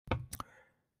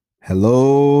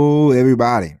Hello,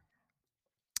 everybody.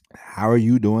 How are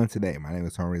you doing today? My name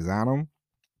is Tony Zano.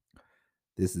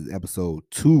 This is episode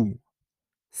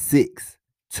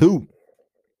 262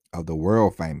 of the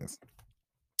world famous,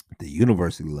 the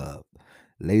University Love.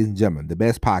 Ladies and gentlemen, the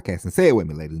best podcast, and say it with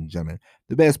me, ladies and gentlemen,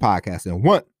 the best podcast in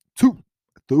 1, 2,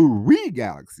 3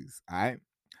 galaxies. All right.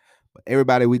 But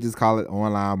everybody, we just call it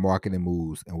Online Marketing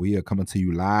Moves, and we are coming to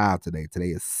you live today. Today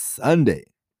is Sunday,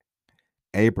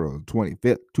 April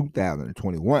 25th,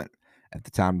 2021. At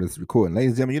the time of this recording. Ladies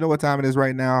and gentlemen, you know what time it is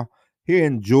right now? Here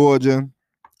in Georgia,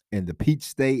 in the Peach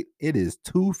State, it is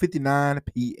 2:59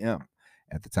 p.m.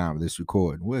 at the time of this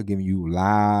recording. We're giving you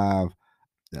the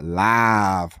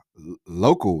live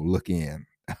local look in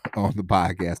on the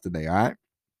podcast today, all right?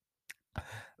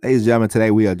 Ladies and gentlemen,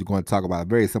 today we are going to talk about a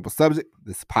very simple subject.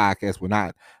 This podcast will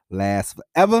not last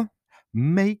forever.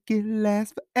 Make it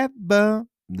last forever.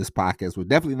 This podcast will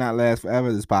definitely not last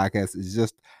forever. This podcast is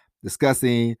just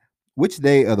discussing which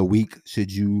day of the week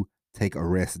should you take a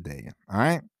rest day. All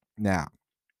right. Now,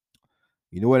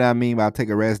 you know what I mean by take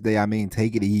a rest day? I mean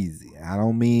take it easy. I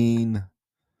don't mean,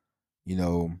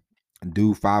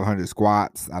 do 500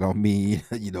 squats. I don't mean,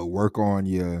 work on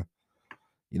your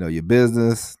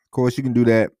business. Of course, you can do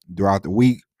that throughout the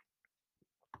week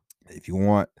if you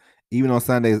want. Even on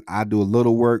Sundays, I do a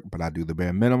little work, but I do the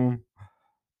bare minimum.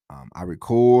 I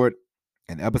record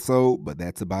an episode, but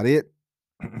that's about it.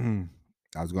 I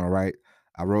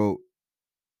wrote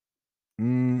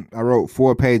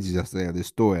 4 pages yesterday of this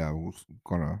story I was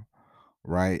gonna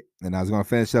write, and I was gonna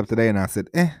finish up today, and I said,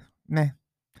 nah,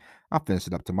 I'll finish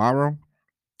it up tomorrow.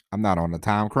 I'm not on a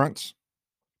time crunch.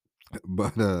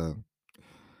 But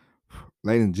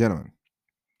ladies and gentlemen,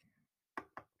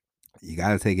 you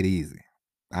gotta take it easy.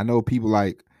 I know people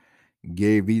like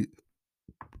Gary Vee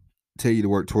tell you to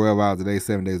work 12 hours a day,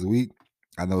 7 days a week.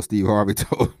 I know Steve Harvey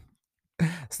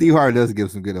Steve Harvey does give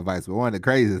some good advice, but one of the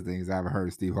craziest things I ever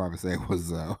heard Steve Harvey say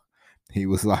was he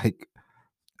was like,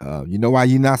 you know why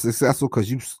you're not successful?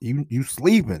 Because you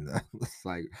sleeping. It's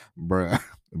like, bruh,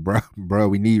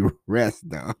 we need rest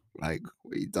though. Like,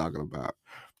 what are you talking about?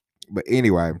 But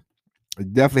anyway, you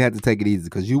definitely have to take it easy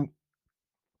because the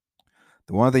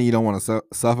one thing you don't want to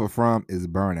suffer from is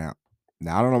burnout.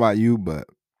 Now, I don't know about you, but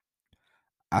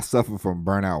I suffered from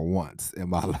burnout once in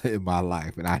my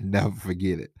life, and I never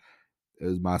forget it. It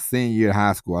was my senior year of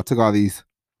high school. I took all these.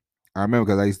 I remember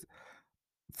because I used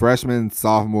freshman,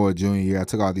 sophomore, junior year. I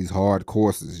took all these hard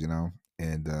courses, and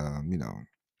it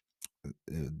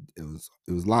was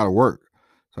a lot of work.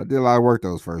 So I did a lot of work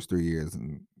those first 3 years.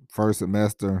 And first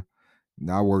semester,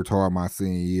 I worked hard my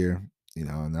senior year,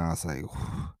 and then I was like,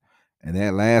 whew. And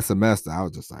that last semester, I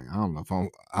was just like, I don't know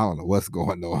what's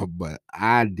going on, but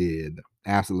I did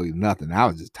absolutely nothing. I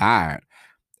was just tired,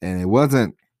 and it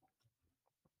wasn't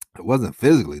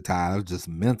physically tired. I was just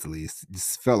mentally. It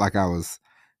just felt like I was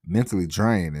mentally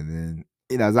drained. And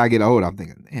then, as I get older, I'm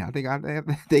thinking, man, I think I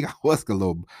was a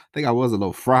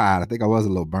little fried. I think I was a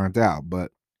little burnt out.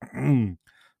 But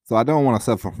so I don't want to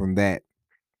suffer from that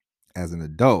as an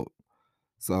adult.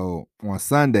 So on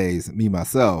Sundays, me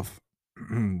myself,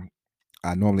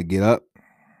 I normally get up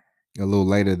a little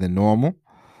later than normal.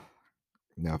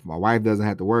 Now, if my wife doesn't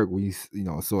have to work, we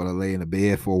sort of lay in the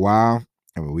bed for a while.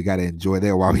 I mean, we got to enjoy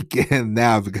that while we can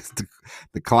now because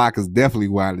the clock is definitely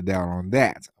winding down on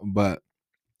that. But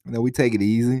we take it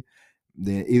easy.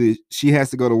 Then either she has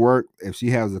to go to work. If she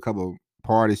has a couple of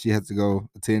parties she has to go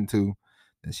attend to,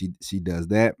 then she does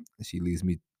that. She leaves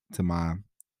me to my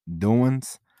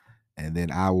doings, and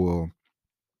then I will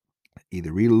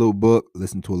either read a little book,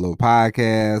 listen to a little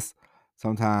podcast.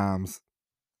 Sometimes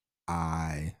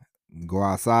I go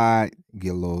outside,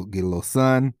 get a little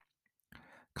sun,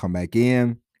 come back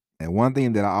in. And one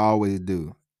thing that I always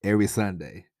do every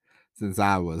Sunday since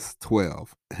I was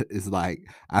 12 is like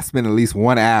I spend at least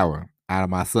 1 hour out of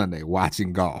my Sunday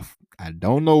watching golf. I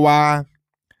don't know why.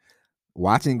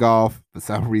 Watching golf for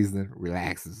some reason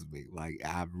relaxes me. Like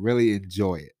I really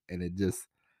enjoy it. And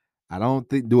I don't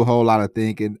do a whole lot of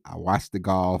thinking. I watch the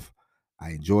golf.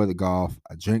 I enjoy the golf.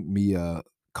 I drink me a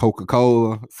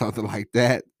Coca-Cola, something like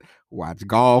that. Watch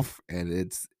golf, and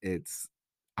it's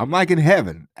I'm like in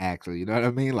heaven, actually. You know what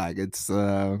I mean? Like it's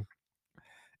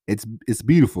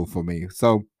beautiful for me.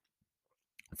 So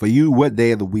for you, what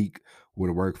day of the week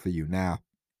would work for you? Now,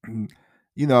 I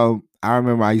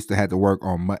remember I used to have to work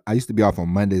on. I used to be off on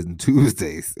Mondays and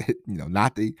Tuesdays.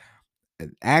 Not the.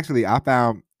 Actually, I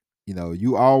found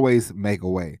you always make a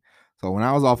way. So when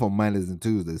I was off on Mondays and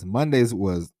Tuesdays, Mondays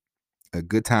was a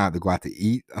good time to go out to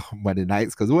eat on Monday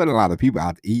nights because there wasn't a lot of people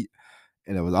out to eat,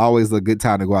 and it was always a good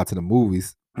time to go out to the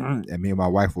movies. And me and my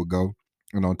wife would go.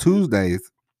 And on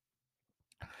Tuesdays,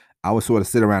 I would sort of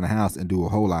sit around the house and do a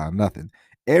whole lot of nothing.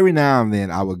 Every now and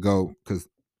then I would go, because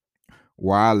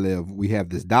where I live, we have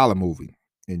this dollar movie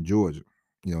in Georgia.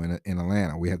 In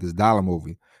Atlanta, we have this dollar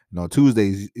movie.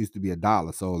 Tuesdays used to be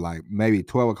 $1. So like maybe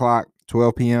 12 o'clock,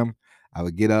 12 p.m. I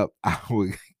would get up. I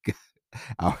would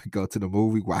go to the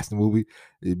movie, watch the movie.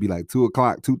 It'd be like 2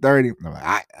 o'clock, 2:30. I'm like,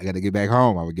 I got to get back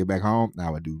home. I would get back home and I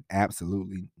would do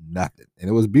absolutely nothing. And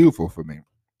it was beautiful for me.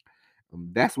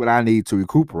 That's what I need to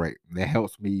recuperate. That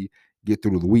helps me get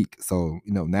through the week. So,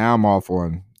 now I'm off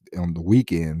on the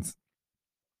weekends.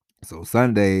 So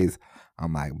Sundays,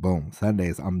 I'm like, boom.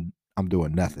 Sundays, I'm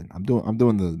doing nothing. I'm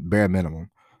doing the bare minimum.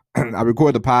 I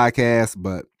record the podcast,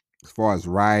 but as far as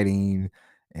writing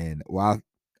I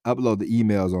upload the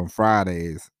emails on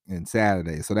Fridays and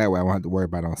Saturdays, so that way I won't have to worry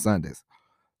about it on Sundays.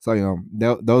 So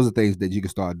those are things that you can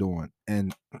start doing.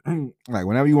 And like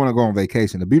whenever you want to go on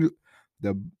vacation,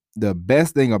 the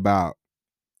best thing about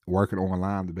working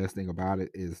online, the best thing about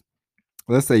it is,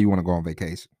 let's say you want to go on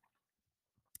vacation.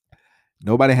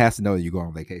 Nobody has to know that you go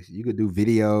on vacation. You could do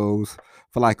videos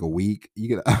for like a week.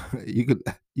 You could you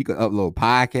could upload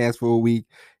podcasts for a week.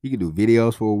 You could do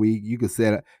videos for a week. You could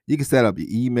set up your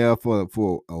email for a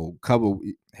couple.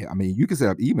 I mean, you could set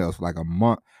up emails for like a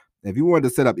month. If you wanted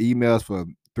to set up emails for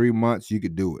 3 months, you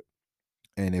could do it,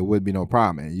 and it would be no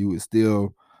problem. And you would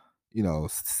still,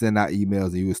 send out emails,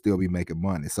 and you would still be making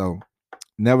money. So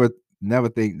never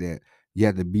think that you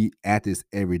have to be at this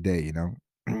every day.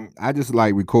 I just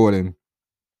like recording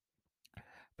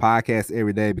podcasts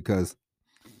every day because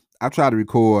I try to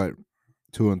record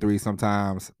 2 and 3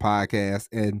 sometimes podcasts,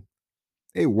 and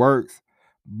it works.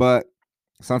 But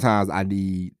sometimes I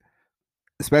need,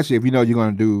 especially if you're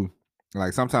going to do,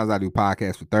 like sometimes I do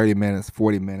podcasts for 30 minutes,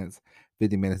 40 minutes,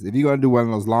 50 minutes. If you're going to do one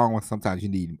of those long ones, sometimes you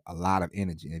need a lot of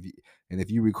energy. And if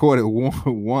you record it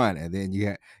one and then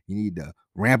you need to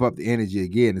ramp up the energy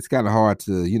again, it's kind of hard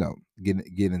to,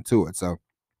 get into it. So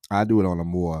I do it on a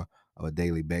more of a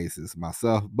daily basis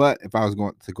myself. But if I was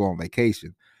going to go on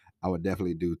vacation, I would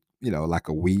definitely do, like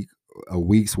a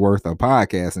week's worth of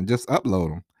podcasts and just upload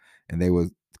them. And they would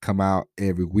come out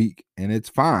every week, and it's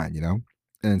fine.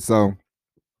 And so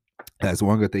that's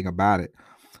one good thing about it.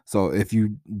 So if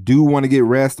you do want to get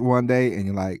rest one day and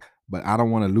you're like, but I don't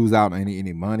want to lose out on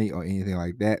any money or anything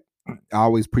like that,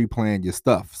 always pre-plan your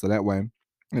stuff. So that way,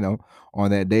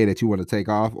 on that day that you want to take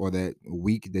off or that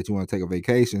week that you want to take a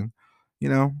vacation, you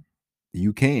know,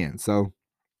 you can. So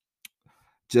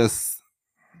just,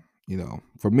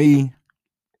 for me,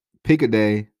 pick a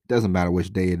day. Doesn't matter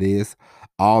which day it is.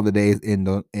 All the days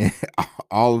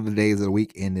all of the days of the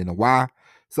week end in a Y.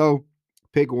 So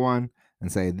pick one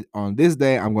and say, on this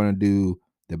day, I'm going to do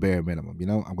the bare minimum.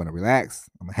 I'm going to relax.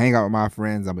 I'm going to hang out with my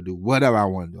friends. I'm going to do whatever I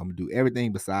want to do. I'm going to do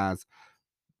everything besides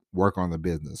work on the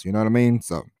business. You know what I mean?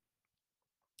 So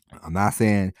I'm not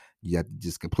saying you have to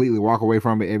just completely walk away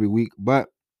from it every week, but,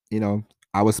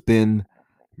 I would spend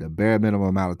the bare minimum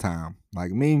amount of time.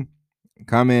 Like me,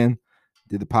 come in,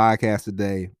 did the podcast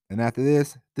today, and after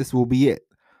this will be it.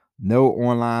 No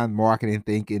online marketing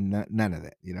thinking, none of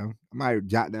that. I might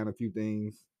jot down a few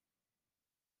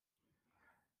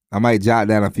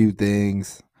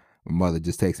things. My mother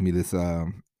just texted me this.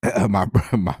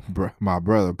 My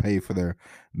brother paid for their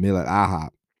meal at IHOP.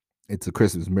 It's a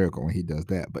Christmas miracle when he does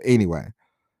that. But anyway,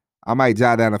 I might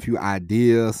jot down a few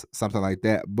ideas, something like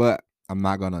that. But I'm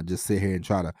not gonna just sit here and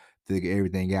try to figure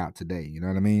everything out today. You know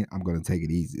what I mean? I'm gonna take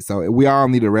it easy. So we all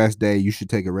need a rest day. You should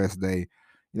take a rest day.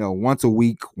 Once a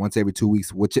week, once every 2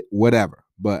 weeks, whatever.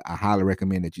 But I highly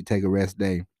recommend that you take a rest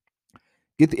day.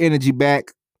 Get the energy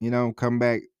back. Come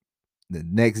back the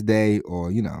next day, or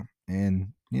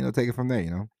and take it from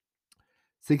there.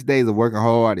 6 days of working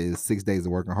hard is 6 days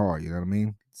of working hard. You know what I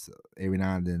mean? So every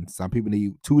now and then, some people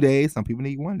need 2 days, some people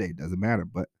need 1 day. It doesn't matter.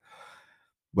 But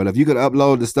if you could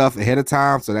upload the stuff ahead of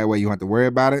time, so that way you don't have to worry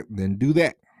about it, then do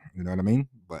that. You know what I mean?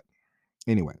 But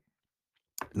anyway,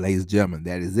 ladies and gentlemen,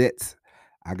 that is it.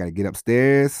 I gotta get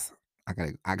upstairs. I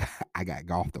got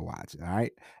golf to watch. All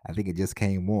right. I think it just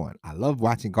came on. I love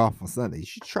watching golf on Sunday. You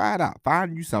should try it out.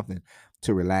 Find you something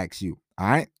to relax you. All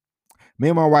right. Me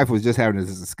and my wife was just having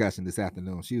this discussion this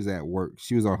afternoon. She was at work.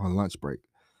 She was on her lunch break.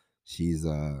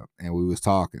 And we was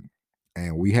talking.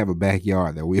 And we have a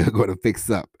backyard that we are going to fix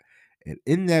up. And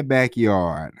in that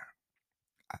backyard,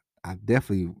 I'm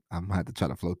gonna have to try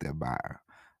to float that by her.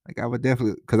 Like I would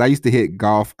definitely, because I used to hit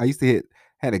golf.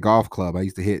 Had a golf club. I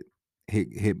used to hit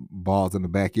balls in the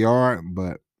backyard,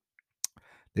 but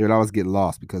they would always get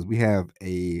lost because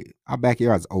our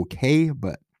backyard is okay,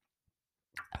 but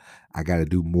I got to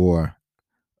do more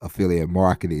affiliate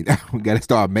marketing. we got to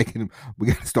start making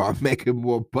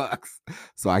more bucks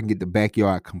so I can get the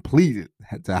backyard completed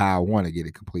to how I want to get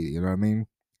it completed. You know what I mean?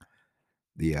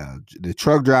 The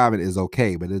truck driving is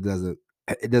okay, but it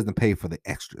doesn't pay for the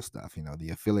extra stuff. You know, the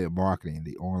affiliate marketing,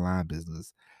 the online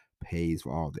business pays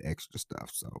for all the extra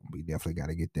stuff. So we definitely got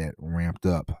to get that ramped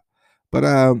up. But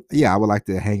yeah, I would like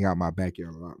to hang out in my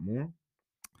backyard a lot more.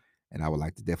 And I would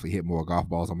like to definitely hit more golf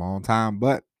balls on my own time,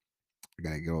 but I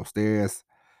gotta go upstairs.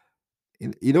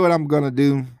 You know what I'm gonna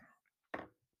do?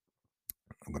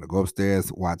 I'm gonna go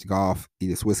upstairs, watch golf,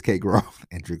 eat a Swiss cake roll,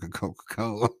 and drink a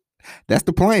Coca-Cola. That's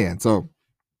the plan. So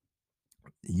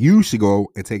you should go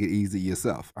and take it easy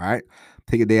yourself. All right.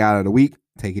 Take a day out of the week,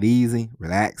 take it easy,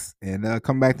 relax, and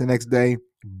come back the next day,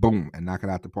 boom, and knock it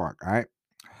out the park. All right.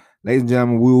 Ladies and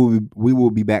gentlemen, we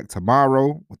will be back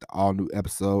tomorrow with the all new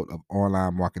episode of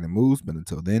Online Marketing Moves. But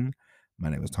until then, my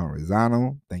name is Tony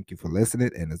Rizzano. Thank you for listening.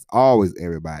 And as always,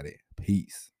 everybody,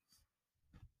 peace.